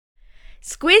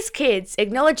Squiz Kids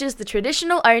acknowledges the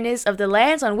traditional owners of the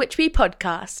lands on which we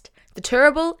podcast, the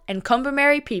Turrbal and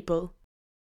Kombumerri people.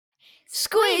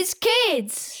 Squiz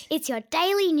Kids! It's your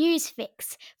daily news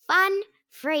fix. Fun,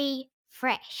 free,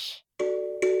 fresh.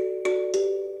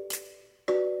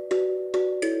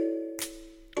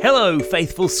 Hello,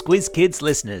 faithful Squiz Kids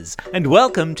listeners, and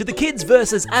welcome to the Kids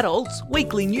vs. Adults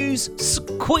Weekly News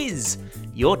Squiz.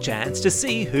 Your chance to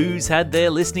see who's had their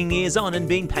listening ears on and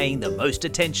been paying the most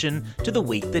attention to the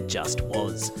week that just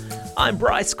was. I'm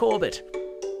Bryce Corbett.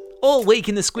 All week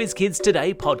in the Squiz Kids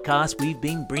Today podcast, we've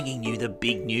been bringing you the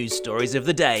big news stories of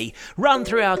the day, run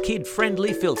through our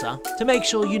kid-friendly filter to make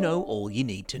sure you know all you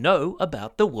need to know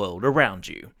about the world around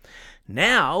you.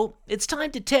 Now, it's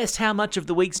time to test how much of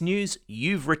the week's news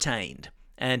you've retained,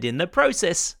 and in the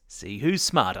process, see who's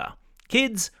smarter,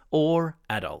 kids or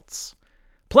adults.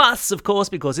 Plus, of course,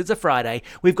 because it's a Friday,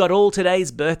 we've got all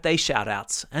today's birthday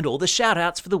shout-outs and all the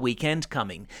shout-outs for the weekend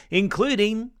coming,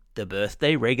 including the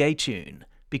birthday reggae tune,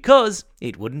 because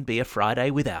it wouldn't be a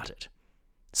Friday without it.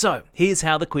 So, here's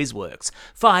how the quiz works.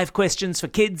 5 questions for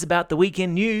kids about the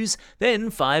weekend news, then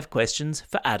 5 questions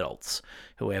for adults.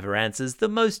 Whoever answers the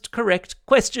most correct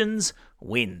questions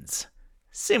wins.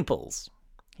 Simples.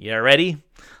 You ready?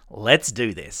 Let's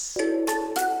do this.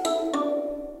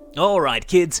 Alright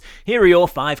kids, here are your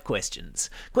 5 questions.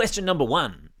 Question number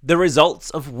 1. The results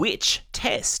of which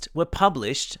test were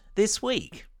published this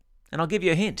week? And I'll give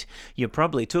you a hint. You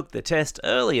probably took the test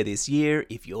earlier this year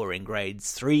if you're in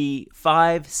grades 3,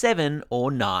 5, 7 or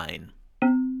 9.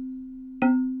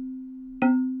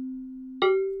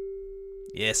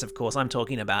 Yes, of course, I'm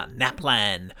talking about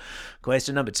NAPLAN.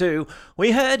 Question number 2.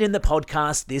 We heard in the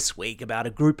podcast this week about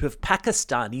a group of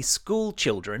Pakistani school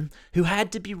children who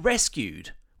had to be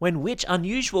rescued when which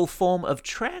unusual form of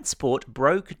transport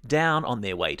broke down on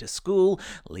their way to school,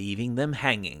 leaving them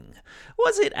hanging?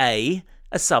 Was it A,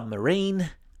 a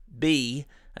submarine, B,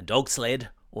 a dog sled,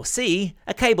 or C,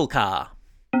 a cable car?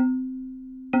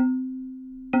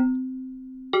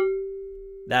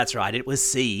 That's right, it was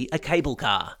C, a cable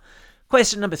car.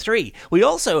 Question number 3. We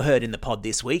also heard in the pod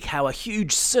this week how a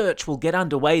huge search will get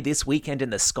underway this weekend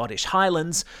in the Scottish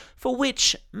Highlands for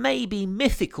which maybe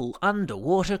mythical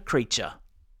underwater creature?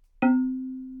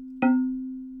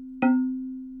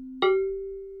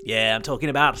 Yeah, I'm talking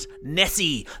about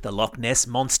Nessie, the Loch Ness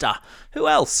Monster. Who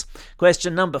else?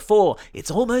 Question number 4. It's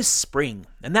almost spring,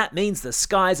 and that means the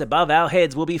skies above our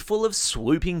heads will be full of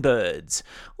swooping birds.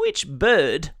 Which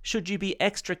bird should you be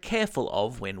extra careful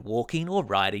of when walking or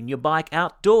riding your bike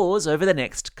outdoors over the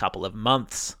next couple of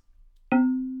months?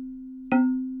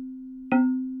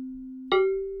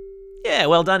 Yeah,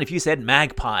 well done if you said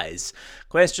magpies.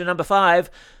 Question number 5.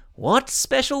 What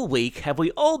special week have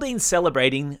we all been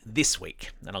celebrating this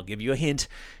week? And I'll give you a hint.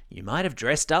 You might have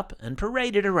dressed up and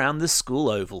paraded around the school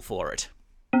oval for it.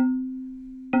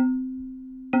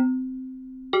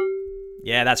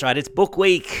 Yeah, that's right, it's Book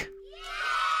Week.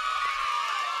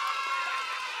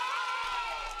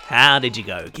 How did you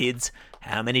go, kids?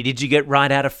 How many did you get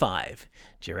right out of 5?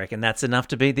 Do you reckon that's enough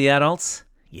to beat the adults?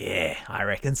 Yeah, I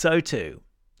reckon so too.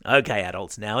 Okay,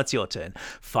 adults, now it's your turn.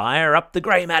 Fire up the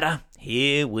grey matter.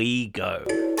 Here we go.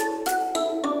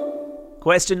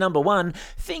 Question number 1.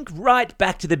 Think right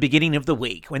back to the beginning of the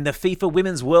week when the FIFA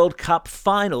Women's World Cup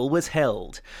final was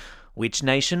held. Which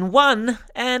nation won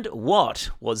and what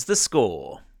was the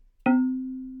score?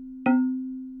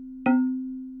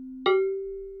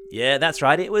 Yeah, that's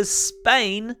right, it was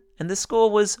Spain and the score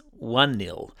was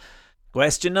 1-0.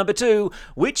 Question number 2.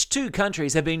 Which 2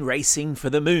 countries have been racing for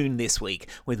the moon this week,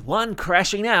 with one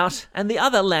crashing out and the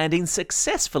other landing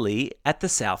successfully at the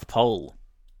South Pole?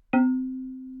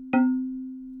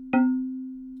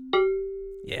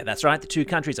 Yeah, that's right, the 2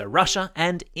 countries are Russia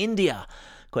and India.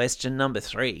 Question number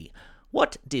 3.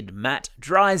 What did Matt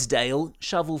Drysdale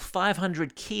shovel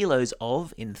 500 kilos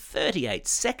of in 38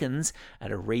 seconds at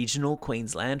a regional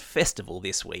Queensland festival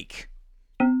this week?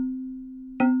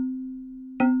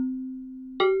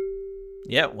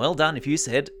 Yeah, well done if you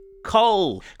said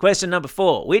coal. Question number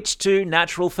 4. Which 2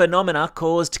 natural phenomena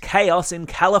caused chaos in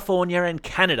California and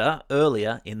Canada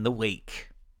earlier in the week?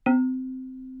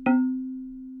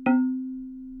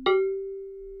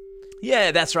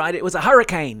 Yeah, that's right. It was a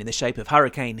hurricane in the shape of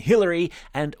Hurricane Hillary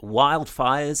and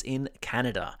wildfires in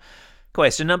Canada.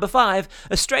 Question number 5.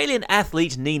 Australian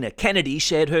athlete Nina Kennedy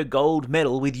shared her gold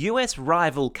medal with US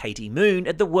rival Katie Moon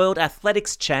at the World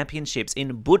Athletics Championships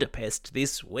in Budapest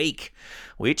this week.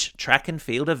 Which track and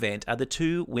field event are the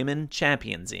 2 women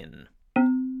champions in?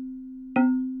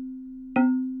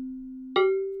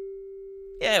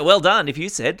 Yeah, well done if you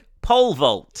said pole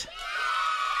vault.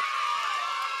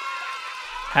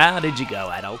 How did you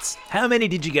go, adults? How many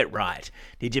did you get right?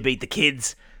 Did you beat the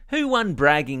kids? Who won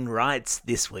bragging rights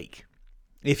this week?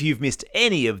 If you've missed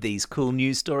any of these cool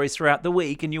news stories throughout the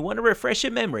week and you want to refresh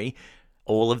your memory,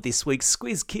 all of this week's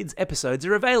Squiz Kids episodes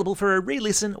are available for a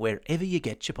re-listen wherever you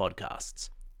get your podcasts.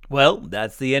 Well,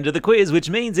 that's the end of the quiz, which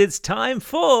means it's time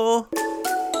for...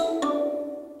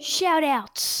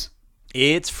 Shout-outs.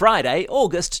 It's Friday,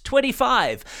 August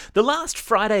 25, the last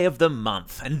Friday of the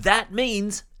month, and that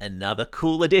means another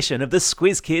cool edition of the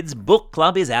Squiz Kids Book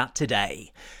Club is out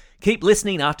today. Keep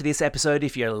listening after this episode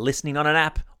if you're listening on an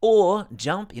app, or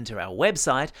jump into our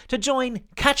website to join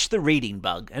Catch the Reading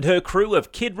Bug and her crew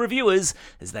of kid reviewers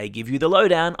as they give you the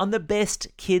lowdown on the best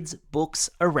kids' books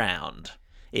around.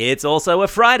 It's also a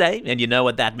Friday, and you know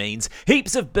what that means.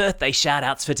 Heaps of birthday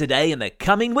shout-outs for today and the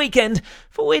coming weekend,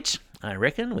 for which I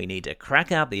reckon we need to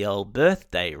crack out the old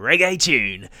birthday reggae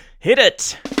tune. Hit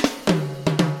it!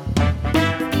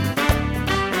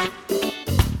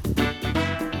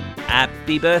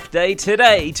 Happy birthday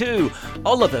today to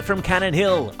Oliver from Cannon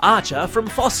Hill, Archer from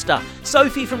Foster,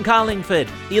 Sophie from Carlingford,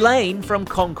 Elaine from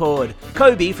Concord,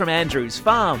 Kobe from Andrews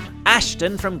Farm,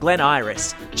 Ashton from Glen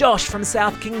Iris, Josh from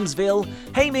South Kingsville,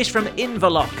 Hamish from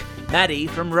Inverloch, Maddie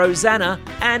from Rosanna,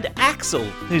 and Axel,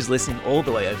 who's listening all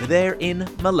the way over there in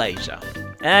Malaysia.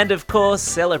 And of course,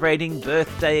 celebrating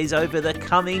birthdays over the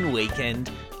coming weekend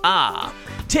are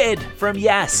Ted from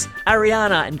Yass,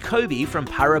 Ariana and Kobe from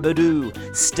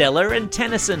Parabadoo, Stella and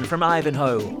Tennyson from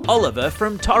Ivanhoe, Oliver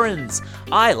from Torrens,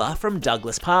 Isla from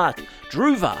Douglas Park,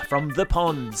 Druva from The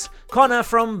Ponds, Connor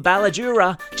from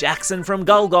Ballajura, Jackson from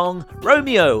Gulgong,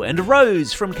 Romeo and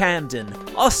Rose from Camden,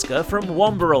 Oscar from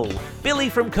Wamberal, Billy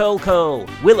from Curl,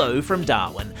 Willow from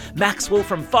Darwin, Maxwell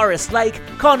from Forest Lake,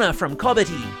 Connor from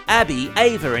Cobbitty, Abby,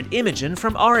 Ava and Imogen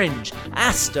from Orange,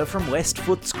 Asta from West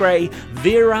Footscray,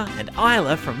 Vera and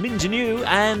Isla from Minjanoo,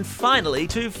 and finally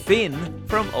to Finn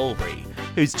from Albury,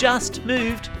 who's just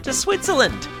moved to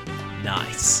Switzerland.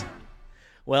 Nice.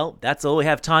 Well, that's all we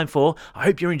have time for. I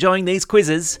hope you're enjoying these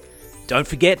quizzes. Don't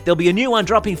forget, there'll be a new one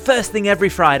dropping first thing every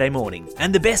Friday morning.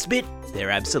 And the best bit,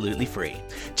 they're absolutely free.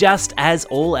 Just as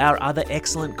all our other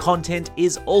excellent content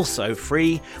is also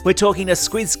free. We're talking a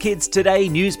Squiz Kids Today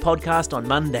news podcast on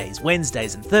Mondays,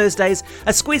 Wednesdays and Thursdays,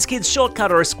 a Squiz Kids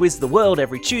shortcut or a Squiz the World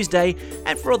every Tuesday,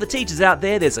 and for all the teachers out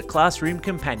there, there's a Classroom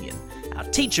Companion, our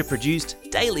teacher-produced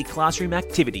daily classroom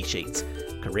activity sheets.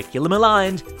 Curriculum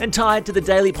aligned and tied to the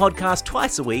daily podcast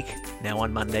twice a week, now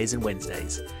on Mondays and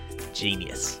Wednesdays.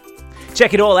 Genius.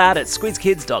 Check it all out at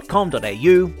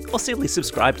squizkids.com.au or simply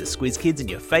subscribe to Squiz Kids in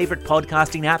your favourite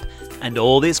podcasting app and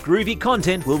all this groovy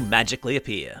content will magically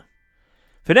appear.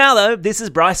 For now though, this is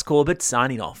Bryce Corbett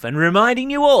signing off and reminding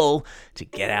you all to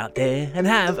get out there and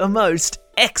have a most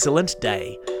excellent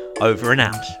day. Over and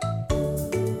out.